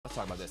Let's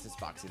talk about this. This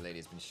foxy lady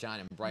has been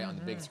shining bright on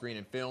the big screen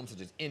in films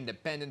such as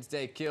Independence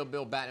Day, Kill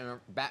Bill,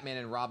 Batman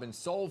and Robin,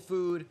 Soul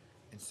Food,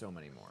 and so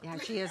many more. Yeah,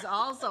 she is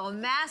also a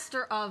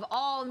master of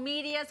all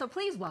media. So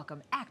please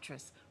welcome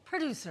actress,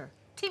 producer,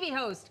 TV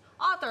host,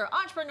 author,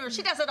 entrepreneur.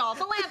 She does it all.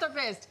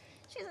 Philanthropist.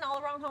 She's an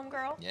all-around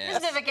homegirl. Yes.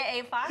 Miss Vivica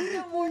A.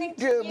 Good morning to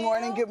Good you.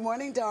 morning, good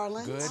morning,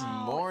 darlings. Good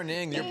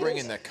morning. You're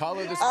bringing the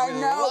color this I morning.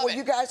 know, well,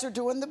 you guys are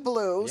doing the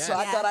blue, so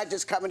I Yes. thought I'd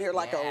just come in here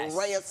like Yes. a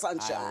ray of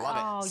sunshine. I love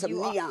it. Oh, Some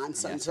you are- neon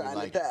sunshine like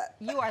like that.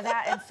 You are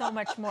that and so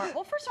much more.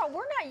 Well, first of all,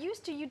 we're not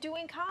used to you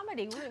doing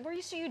comedy. We're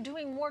used to you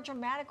doing more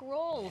dramatic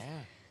roles. Yeah.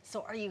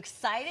 So are you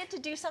excited to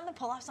do something,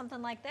 pull off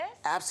something like this?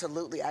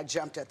 Absolutely, I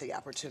jumped at the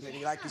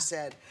opportunity. Like you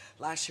said,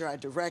 last year I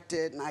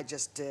directed and I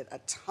just did a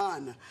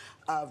ton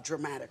of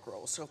dramatic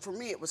roles. So for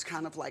me, it was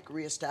kind of like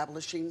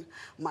reestablishing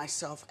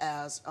myself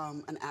as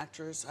an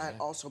actress. I had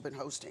also been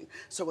hosting.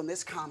 So when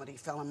this comedy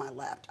fell in my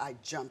lap, I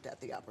jumped at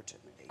the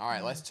opportunity. All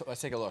right, let's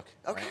take a look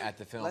at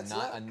the film. Let's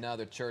Not look.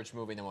 another church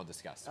movie, then we'll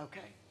discuss.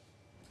 Okay.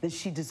 Then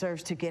she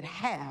deserves to get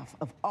half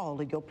of all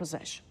of your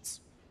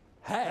possessions.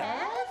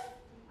 Half?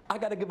 I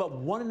gotta give up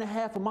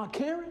 1.5 of my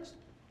Karens?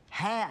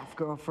 Half,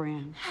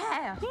 girlfriend.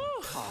 Half.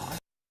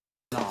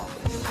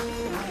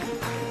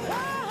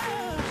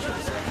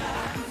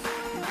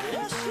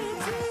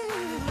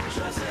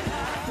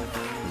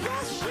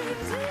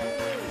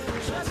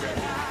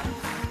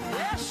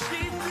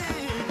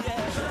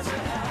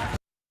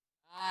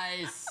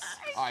 Nice.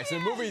 All right, so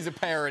the movie is a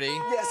parody.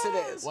 Yes, it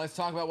is. Let's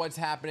talk about what's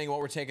happening, what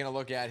we're taking a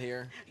look at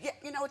here. Yeah,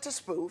 you know, it's a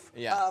spoof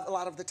Yeah. of a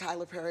lot of the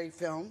Tyler Perry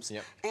films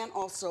Yep. and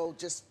also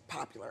just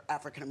popular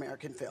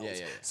African-American films.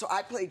 Yeah. So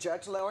I play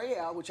Judge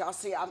L'Oreal, which y'all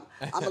see I'm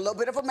a little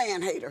bit of a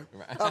man-hater,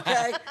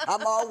 okay?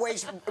 I'm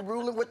always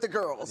ruling with the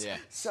girls. Yeah.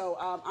 So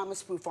I'm a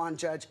spoof on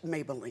Judge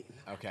Maybelline.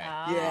 Okay.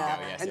 Yeah,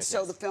 Yes, and yes, so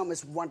yes. the film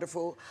is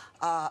wonderful.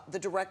 The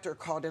director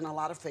called in a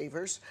lot of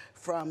favors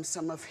from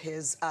some of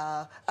his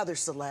other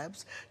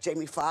celebs.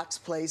 Jamie Foxx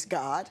plays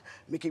God.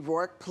 Mickey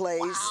Rourke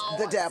plays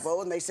the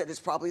devil, and they said it's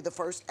probably the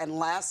first and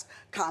last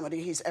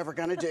comedy he's ever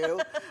gonna do.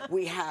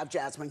 We have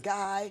Jasmine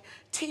Guy,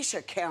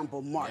 Tisha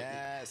Campbell Martin,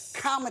 Yes.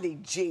 comedy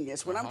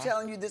genius. When I'm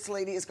telling you this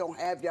lady is gonna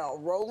have y'all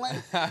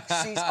rolling,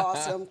 she's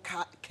awesome.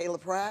 Kayla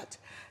Pratt.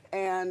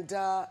 And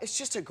it's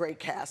just a great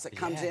cast that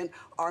comes in.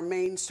 Our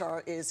main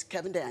star is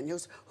Kevin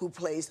Daniels, who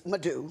plays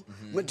Madude.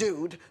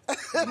 Madude.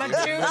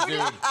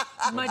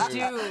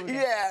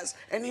 Yes,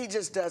 and he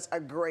just does a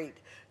great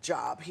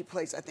job. He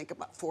plays, I think,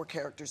 about 4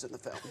 characters in the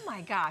film. Oh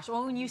my gosh.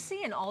 Well, when you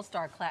see an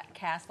all-star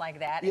cast like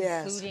that,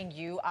 Yes. including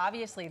you,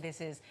 obviously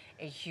this is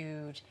a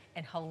huge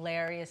and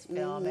hilarious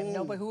film, and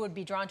nobody who would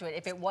be drawn to it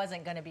if it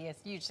wasn't going to be a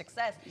huge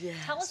success. Yes.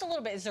 Tell us a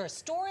little bit. Is there a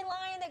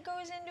storyline that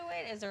goes into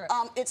it? Is there,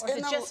 It's or is in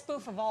it the- just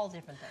spoof of all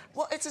different things?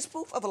 Well, it's a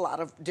spoof of a lot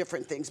of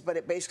different things, but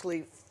it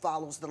basically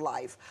follows the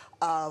life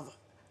of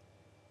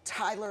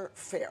Tyler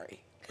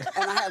Ferry.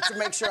 And I have to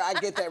make sure I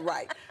get that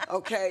right,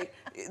 okay?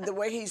 The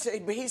way he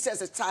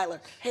says it's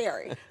Tyler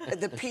Harry.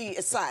 The P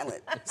is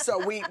silent.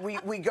 So we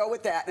go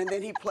with that. And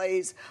then he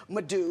plays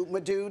Madude.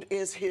 Madude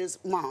is his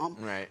mom.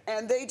 Right.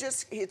 And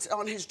it's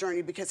on his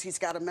journey because he's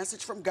got a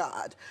message from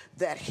God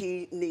that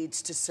he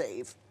needs to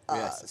save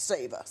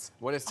us.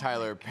 What does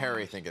Tyler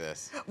Perry think of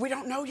this? We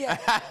don't know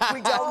yet. We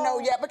don't know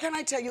yet. But can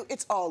I tell you,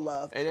 it's all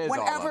love. It is all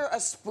Whenever love. a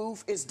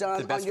spoof is done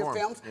the best on your form.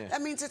 films, Yeah.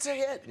 that means it's a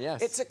hit.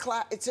 Yes.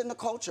 It's in the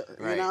culture,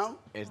 Right. you know?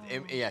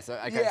 Yes,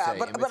 I gotta Yeah, say.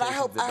 but I imitation's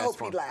hope the best he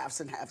form. laughs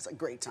and has a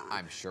great time.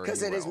 I'm sure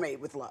because he it is will.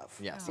 made with love.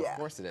 Yes, Yeah. of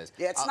course it is.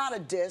 Yeah, it's not a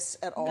diss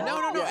at all. No,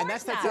 Yeah. and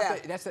that's Yeah.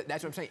 that's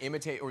what I'm saying.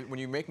 Imitate, or when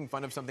you're making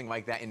fun of something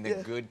like that in the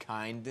good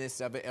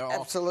kindness of it all.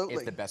 Absolutely.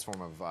 It's the best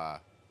form of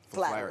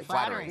Flattery.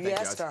 Flattery. Thank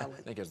Yes, you. darling.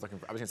 I think I was looking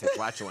for. I was gonna say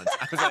flatulence.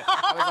 I was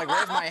like,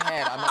 where's my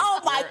head? I'm like,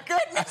 Oh my where-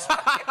 goodness!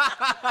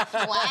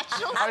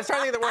 I was trying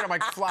to think of the word. I'm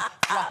like,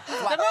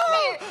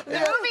 The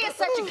movie is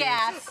such a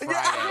gas. It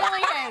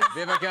really is.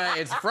 Vivica,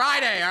 it's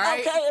Friday, all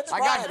right? Okay, it's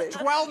Friday. I got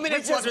 12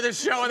 minutes left of this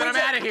show, and then I'm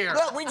out of here.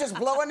 Look, we just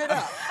blowing it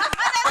up.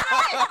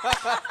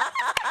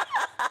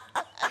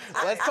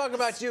 Let's talk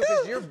about you,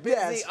 because you're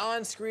busy Yes.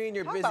 on screen,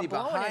 you're Talk busy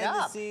about blowing it behind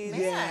the up. scenes.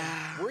 Man.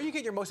 Yeah. Where are you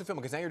getting your most of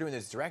filming? Because now you're doing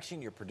this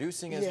direction, you're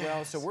producing as well.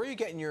 Yes. So where are you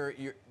getting where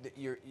do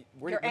you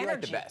like the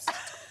energy. best?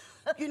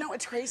 You know,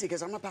 it's crazy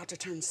because I'm about to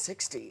turn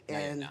 60 No,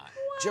 you're in not.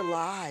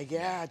 July.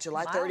 Yeah,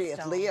 July 30th,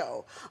 Milestone.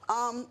 Leo.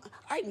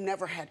 I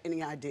never had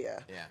any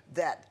idea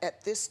that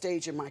at this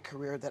stage in my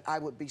career that I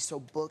would be so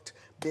booked,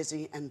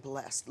 busy, and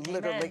blessed.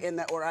 Literally in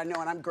that order. I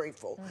know, and I'm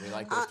grateful. We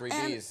like those 3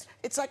 and Ds.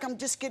 it's like I'm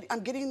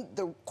getting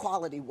the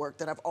quality work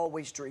that I've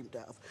always dreamed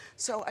of.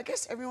 So I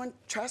guess everyone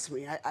trusts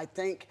me. I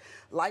think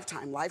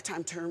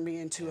Lifetime turned me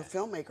into a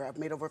filmmaker. I've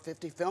made over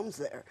 50 films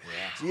there.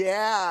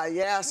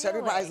 Yeah. So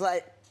everybody's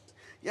like,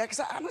 yeah,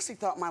 because I honestly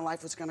thought my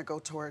life was going to go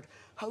toward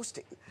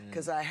hosting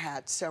because I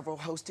had several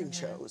hosting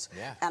shows.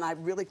 Yeah. And I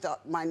really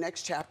thought my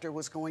next chapter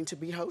was going to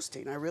be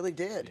hosting. I really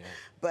did.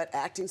 But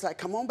acting's like,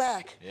 come on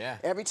back. Yeah.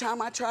 Every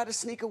time I try to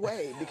sneak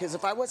away, because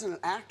if I wasn't an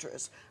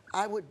actress,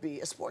 I would be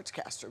a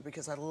sportscaster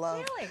because I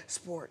love Really?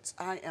 sports.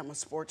 I am a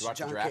sports You watched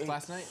the junkie. draft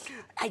last night?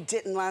 I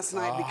didn't last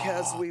night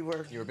because we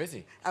were. You were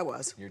busy. I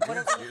was. You're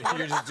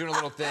just doing a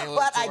little thing.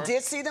 But I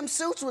did see them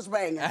suits was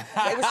banging.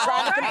 They was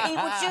trying to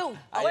compete with you.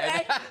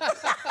 Okay?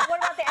 What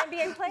about the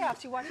NBA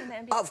playoffs? You watching the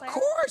NBA playoffs? Of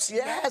course,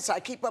 yes. I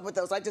keep up with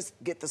those. I just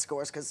get the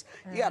scores because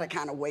you got to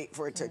kind of wait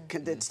for it to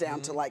condense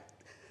down to like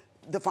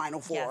the Final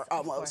Four Yes, of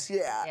almost. course.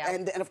 Yeah. Yeah.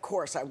 And of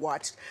course, I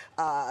watched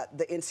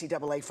the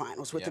NCAA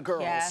finals with the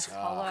girls. Yes,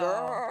 hello.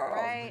 Girl,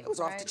 Right, it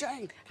was off the right.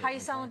 chain. How you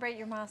celebrate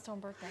your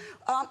milestone birthday?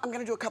 I'm going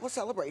to do a couple of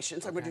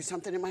celebrations. I'm going to do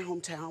something in my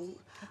hometown.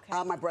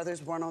 Okay. My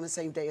brother's born on the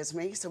same day as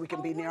me, so we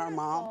can be near our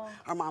mom. wonderful.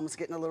 Our mom's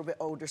getting a little bit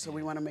older, so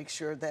we want to make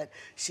sure that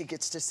she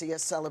gets to see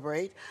us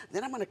celebrate.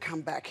 Then I'm going to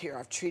come back here.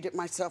 I've treated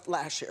myself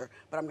last year,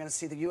 but I'm going to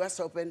see the U.S.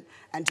 Open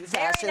and do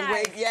Very Fashion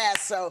nice. Week.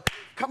 Yes, so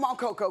come on,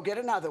 Coco, get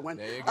another one.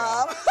 There you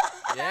go.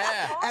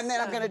 Yeah. And then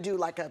I'm going to do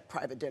like a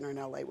private dinner in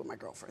L.A. with my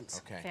girlfriends.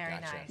 Okay, Very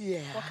gotcha. nice. Yeah.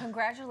 Well,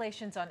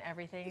 congratulations on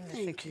everything,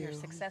 Thank your you.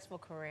 successful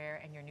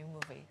career and your new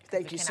movie.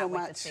 Thank you so Wait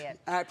to much. see it.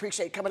 I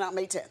appreciate it. Coming out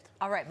May 10th.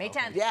 All right, May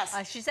 10th. Yes.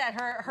 She said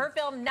her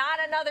film, Not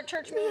Another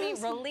Church Movie,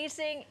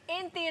 releasing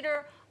in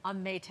theater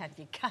on May 10th.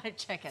 You gotta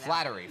check it out.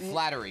 Flattery.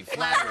 Flattery.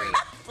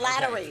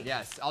 Okay,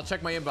 yes, I'll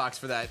check my inbox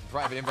for that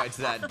private invite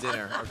to that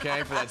dinner,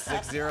 okay? For that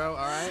 6-0, all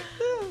right?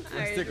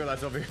 And stick with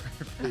us, we'll be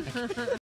right back.